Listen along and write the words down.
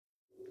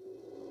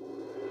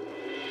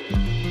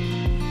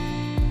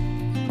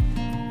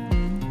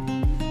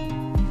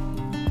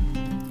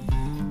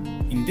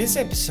In this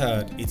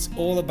episode, it's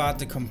all about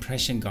the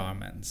compression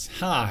garments.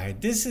 Hi,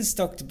 this is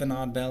Dr.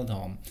 Bernard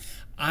Beldholm.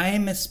 I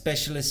am a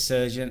specialist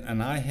surgeon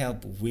and I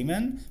help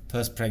women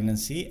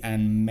post-pregnancy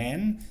and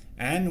men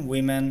and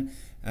women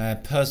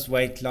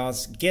post-weight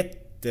loss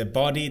get the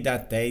body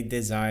that they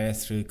desire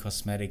through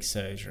cosmetic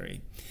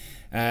surgery.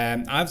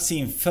 I've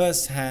seen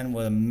firsthand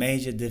what a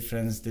major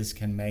difference this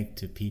can make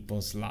to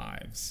people's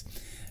lives.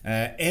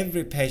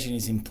 Every patient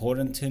is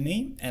important to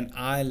me and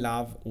I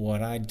love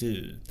what I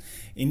do.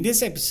 In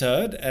this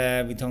episode,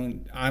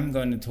 I'm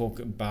going to talk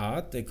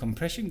about the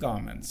compression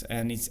garments,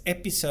 and it's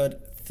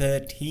episode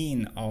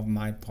 13 of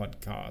my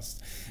podcast.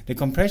 The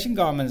compression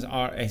garments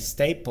are a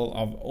staple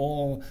of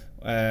all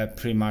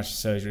pretty much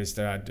surgeries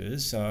that I do.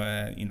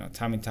 So,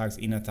 tummy tucks,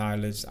 inner thigh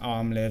lifts,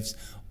 arm lifts,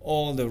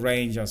 all the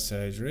range of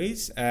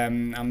surgeries.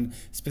 I'm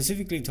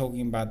specifically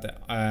talking about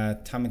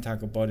the tummy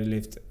tuck or body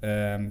lift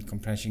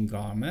compression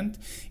garment.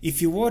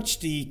 If you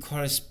watch the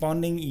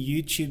corresponding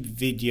YouTube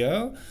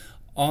video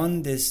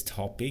on this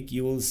topic,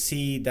 you will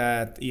see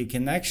that you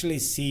can actually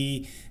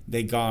see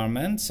the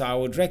garment. So I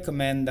would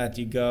recommend that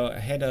you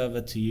head over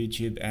to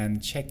YouTube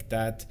and check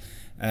that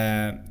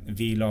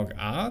vlog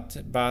out.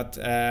 But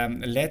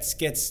let's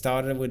get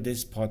started with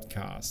this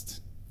podcast.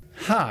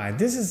 Hi,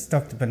 this is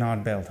Dr.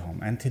 Bernard Beldholm,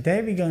 and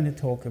today we're going to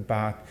talk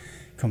about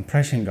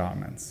compression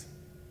garments.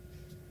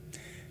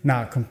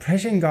 Now,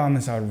 compression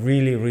garments are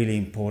really, really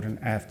important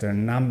after a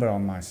number of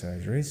my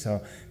surgeries.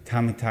 So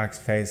tummy tucks,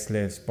 face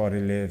lifts,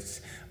 body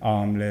lifts,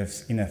 arm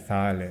lifts, inner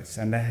thigh lifts.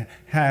 And they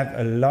have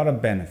a lot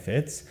of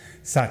benefits,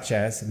 such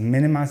as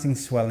minimizing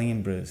swelling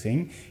and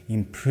bruising,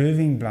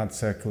 improving blood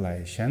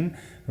circulation,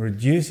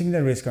 reducing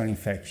the risk of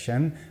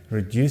infection,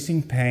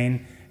 reducing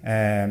pain,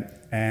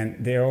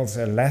 and they're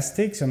also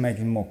elastic, so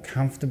making it more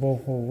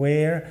comfortable for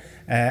wear.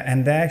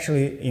 And they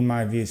actually, in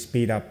my view,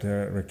 speed up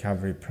the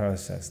recovery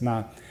process.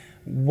 Now,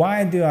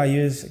 why do I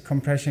use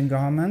compression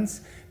garments?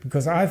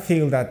 Because I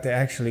feel that they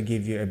actually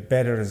give you a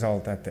better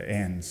result at the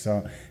end.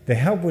 So they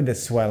help with the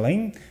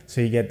swelling, so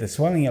you get the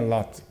swelling a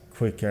lot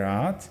quicker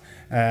out.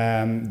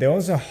 They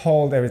also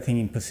hold everything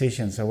in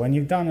position. So when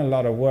you've done a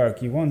lot of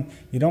work, you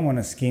don't want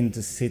a skin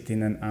to sit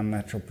in an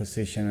unnatural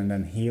position and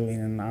then heal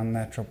in an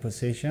unnatural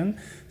position.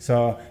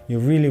 So you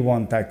really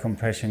want that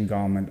compression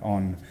garment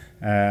on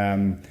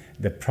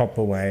the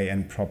proper way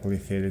and properly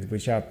fitted,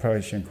 which our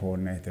projection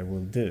coordinator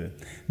will do.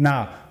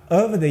 Now,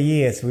 over the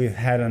years, we've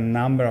had a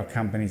number of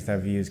companies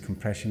that we use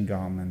compression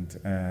garments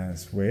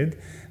with,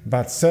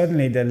 but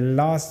certainly the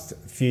last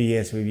few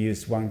years we've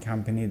used one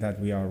company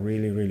that we are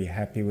really, really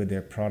happy with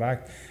their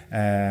product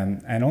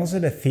and also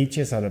the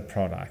features of the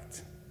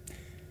product.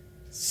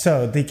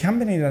 So the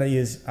company that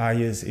I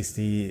use is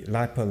the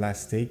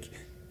Lipoelastic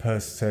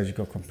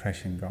post-surgical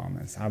compression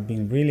garments. I've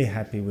been really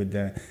happy with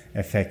the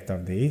effect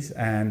of these,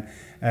 and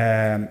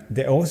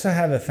they also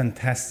have a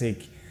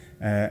fantastic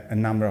a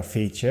number of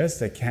features.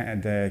 They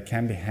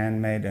can be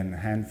handmade and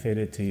hand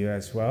fitted to you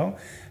as well.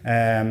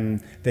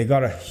 They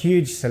got a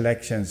huge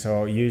selection,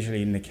 so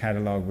usually in the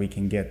catalog we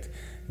can get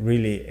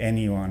really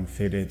anyone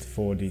fitted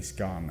for these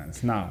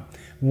garments. Now,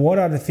 what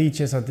are the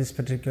features of this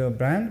particular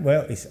brand?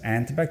 Well, it's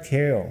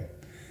antibacterial.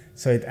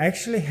 So it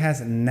actually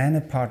has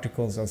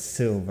nanoparticles of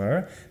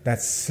silver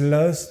that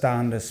slows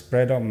down the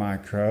spread of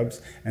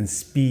microbes and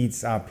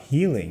speeds up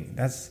healing.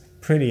 That's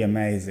pretty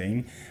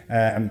amazing.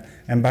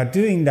 And by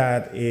doing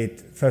that,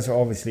 it first of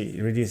all obviously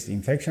reduces the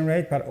infection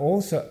rate, but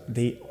also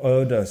the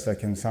odors that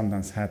can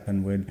sometimes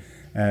happen with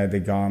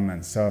the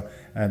garments. So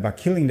by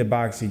killing the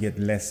bugs, you get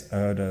less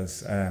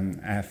odors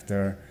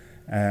after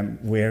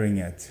wearing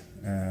it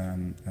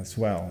as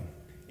well.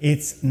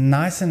 It's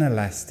nice and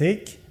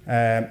elastic.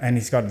 And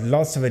it's got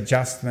lots of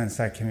adjustments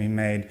that can be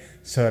made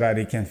so that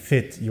it can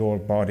fit your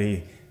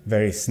body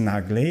very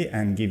snugly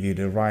and give you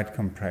the right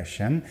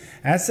compression.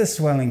 As the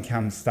swelling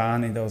comes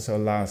down, it also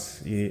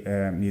allows you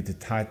to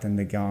tighten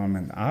the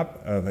garment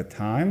up over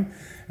time.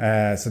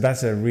 So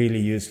that's a really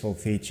useful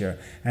feature.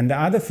 And the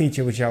other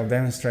feature, which I'll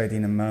demonstrate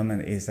in a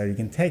moment, is that you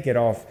can take it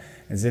off,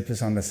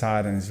 zippers on the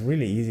side, and it's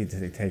really easy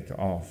to take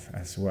off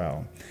as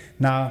well.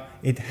 Now,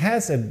 it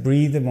has a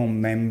breathable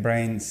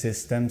membrane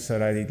system so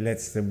that it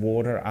lets the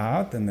water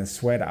out and the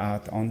sweat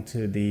out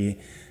onto the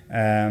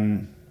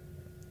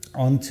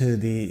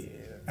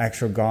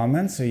actual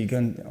garment, so you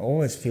can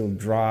always feel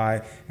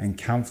dry and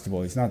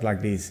comfortable. It's not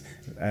like these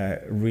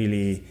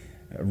really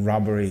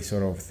rubbery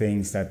sort of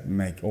things that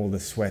make all the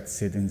sweat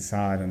sit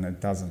inside and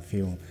it doesn't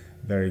feel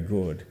very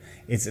good.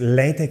 It's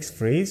latex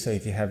free, so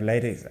if you have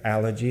latex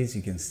allergies,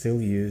 you can still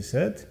use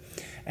it.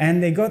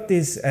 And they got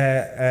this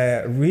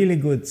really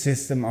good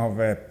system of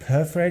a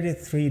perforated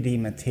 3D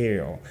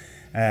material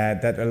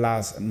that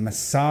allows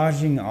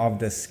massaging of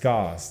the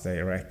scars,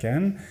 they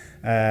reckon.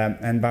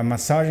 And by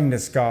massaging the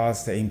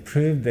scars, they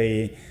improve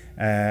the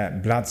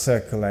blood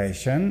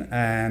circulation,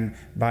 and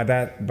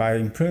by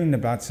improving the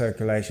blood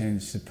circulation,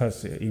 it's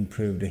supposed to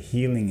improve the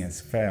healing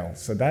as well.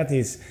 So that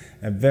is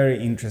a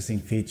very interesting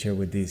feature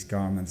with these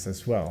garments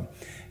as well.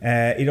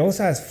 It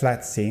also has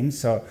flat seams,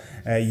 so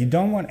you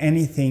don't want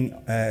anything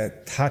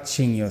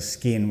touching your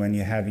skin when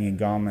you're having a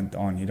garment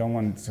on. You don't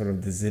want sort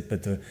of the zipper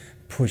to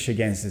push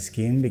against the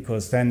skin,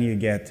 because then you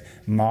get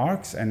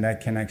marks, and that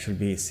can actually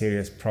be a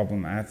serious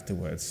problem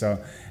afterwards.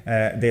 So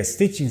they're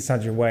stitched in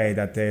such a way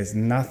that there's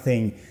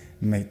nothing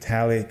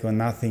metallic or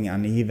nothing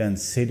uneven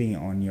sitting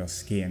on your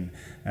skin.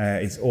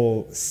 It's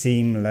all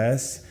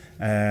seamless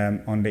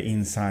on the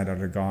inside of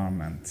the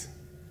garment.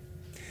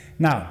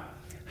 Now,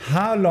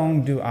 how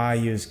long do I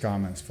use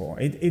garments for?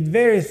 It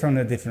varies from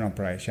the different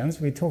operations.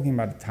 We're talking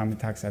about the tummy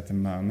tucks at the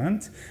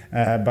moment,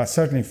 but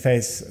certainly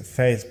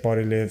face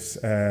body lifts,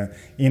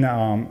 inner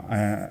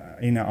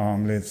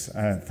arm lifts,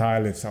 thigh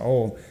lifts are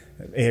all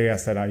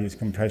areas that I use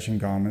compression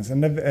garments.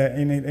 And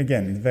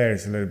again, it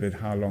varies a little bit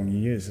how long you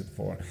use it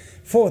for.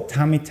 For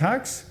tummy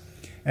tucks,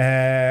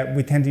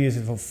 we tend to use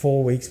it for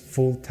 4 weeks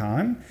full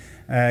time.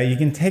 You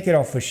can take it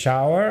off for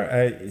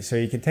shower, so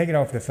you can take it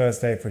off the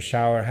first day for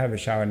shower, have a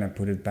shower, and then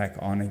put it back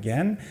on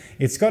again.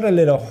 It's got a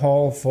little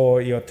hole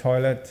for your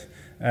toilet,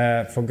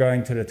 for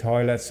going to the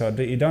toilet, so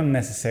you don't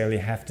necessarily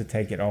have to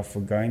take it off for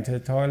going to the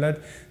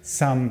toilet.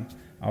 Some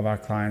of our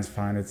clients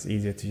find it's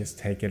easier to just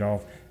take it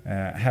off,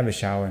 have a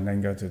shower, and then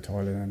go to the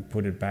toilet and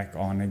put it back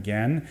on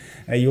again.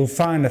 You'll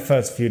find the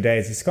first few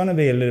days it's going to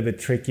be a little bit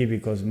tricky,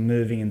 because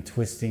moving and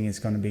twisting is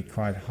going to be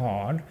quite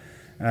hard.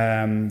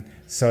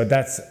 So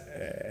that's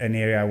an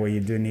area where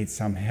you do need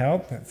some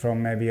help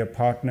from maybe a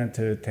partner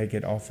to take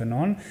it off and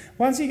on.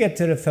 Once you get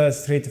to the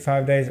first 3 to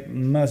 5 days,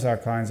 most of our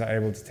clients are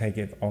able to take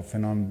it off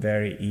and on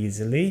very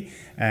easily,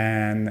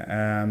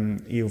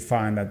 and you'll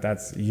find that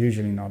that's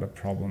usually not a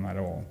problem at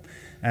all.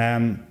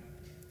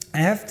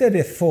 After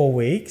the 4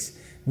 weeks,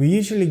 we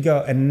usually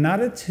go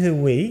another 2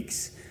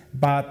 weeks,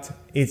 but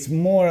it's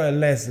more or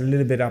less a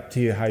little bit up to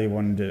you how you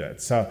want to do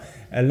it. So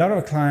a lot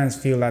of clients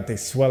feel that they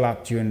swell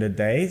up during the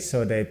day,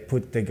 so they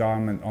put the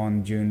garment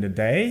on during the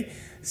day.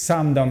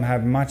 Some don't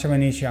have much of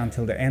an issue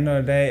until the end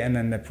of the day, and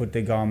then they put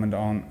the garment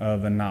on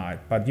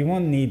overnight. But you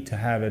won't need to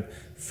have it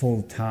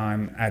full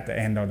time at the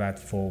end of that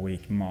 4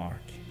 week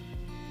mark.